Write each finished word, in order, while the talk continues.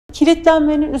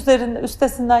kilitlenmenin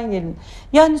üstesinden gelin.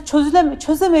 Yani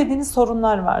çözemediğiniz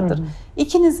sorunlar vardır.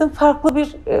 İkinizin farklı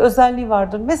bir özelliği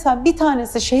vardır. Mesela bir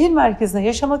tanesi şehir merkezinde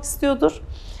yaşamak istiyordur.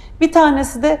 Bir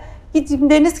tanesi de gideyim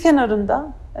deniz kenarında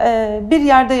bir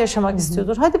yerde yaşamak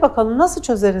istiyordur. Hadi bakalım nasıl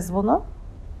çözeriz bunu?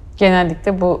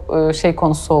 Genellikle bu şey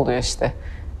konusu oluyor işte.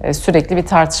 Sürekli bir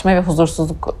tartışma ve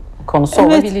huzursuzluk konusu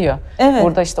olabiliyor. Evet.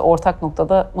 Burada işte ortak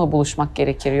noktada mı buluşmak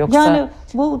gerekir yoksa? Yani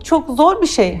bu çok zor bir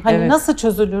şey. Hani nasıl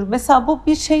çözülür? Mesela bu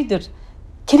bir şeydir.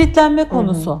 Kilitlenme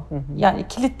konusu. Yani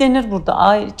kilitlenir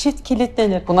burada. Çift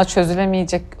kilitlenir. Buna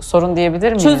çözülemeyecek sorun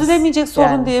diyebilir miyiz? Çözülemeyecek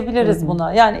sorun diyebiliriz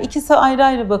buna. Yani ikisi ayrı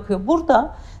ayrı bakıyor.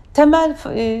 Burada temel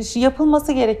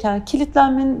yapılması gereken,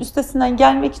 kilitlenmenin üstesinden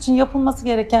gelmek için yapılması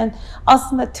gereken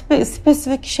aslında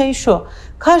spesifik şey şu.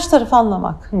 Karşı tarafı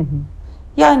anlamak.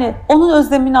 Yani onun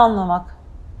özlemini anlamak.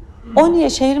 O niye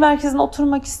şehir merkezine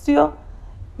oturmak istiyor?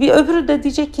 Bir öbürü de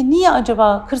diyecek ki niye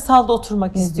acaba kırsalda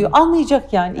oturmak istiyor?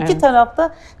 Anlayacak yani. İki taraf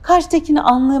da karşıdakini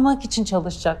anlamak için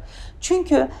çalışacak.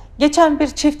 Çünkü geçen bir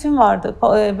çiftim vardı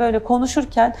böyle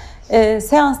konuşurken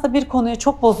seansta bir konuya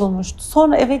çok bozulmuştu.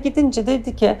 Sonra eve gidince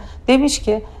demiş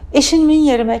ki eşimin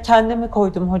yerime kendimi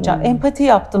koydum hocam. Empati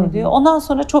yaptım diyor. Ondan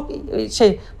sonra çok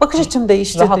bakış açım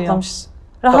değişti Rahatlamış. diyor.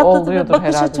 Rahatladı ve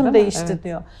bakış herhalde, açım değişti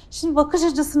diyor. Şimdi bakış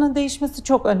açısının değişmesi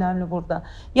çok önemli burada.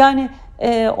 Yani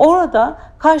orada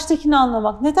karşıdakini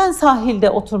anlamak, neden sahilde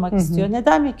oturmak istiyor,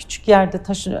 neden bir küçük yerde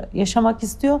yaşamak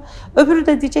istiyor. Öbürü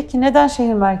de diyecek ki neden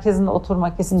şehir merkezinde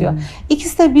oturmak istiyor.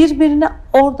 İkisi de birbirine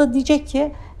orada diyecek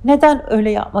ki neden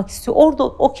öyle yapmak istiyor. Orada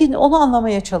onu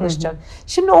anlamaya çalışacak.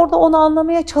 Şimdi orada onu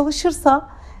anlamaya çalışırsa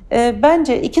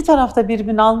bence iki tarafta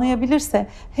birbirini anlayabilirse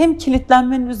hem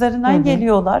kilitlenmenin üzerinden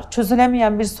geliyorlar,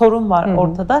 çözülemeyen bir sorun var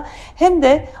ortada, hem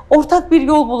de ortak bir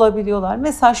yol bulabiliyorlar.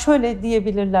 Mesela şöyle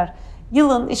diyebilirler,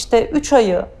 yılın işte 3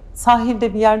 ayı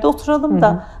sahilde bir yerde oturalım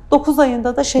da 9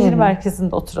 ayında da şehir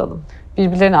merkezinde oturalım.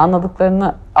 Birbirlerini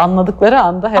anladıkları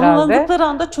anda herhalde. Anladıkları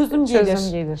anda çözüm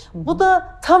gelir. Bu da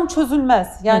tam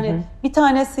çözülmez. Yani bir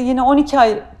tanesi yine 12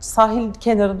 ay sahil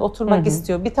kenarında oturmak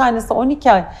istiyor. Bir tanesi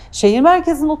 12 ay şehir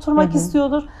merkezinde oturmak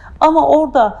istiyordur. Ama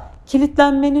orada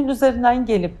kilitlenmenin üzerinden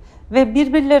gelip ve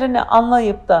birbirlerini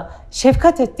anlayıp da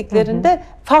şefkat ettiklerinde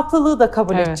farklılığı da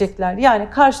kabul edecekler. Yani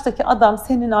karşıdaki adam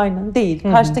senin aynın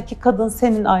değil, karşıdaki kadın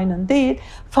senin aynın değil,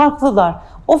 farklılar.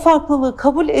 O farklılığı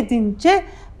kabul edince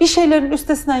bir şeylerin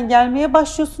üstesinden gelmeye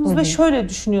başlıyorsunuz ve şöyle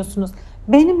düşünüyorsunuz.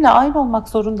 Benimle aynı olmak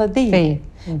zorunda değil.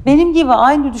 Benim gibi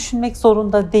aynı düşünmek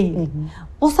zorunda değil.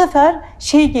 Bu sefer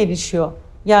gelişiyor.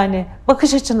 Yani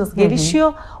bakış açınız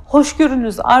gelişiyor,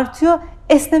 hoşgörünüz artıyor,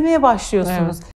 esnemeye başlıyorsunuz.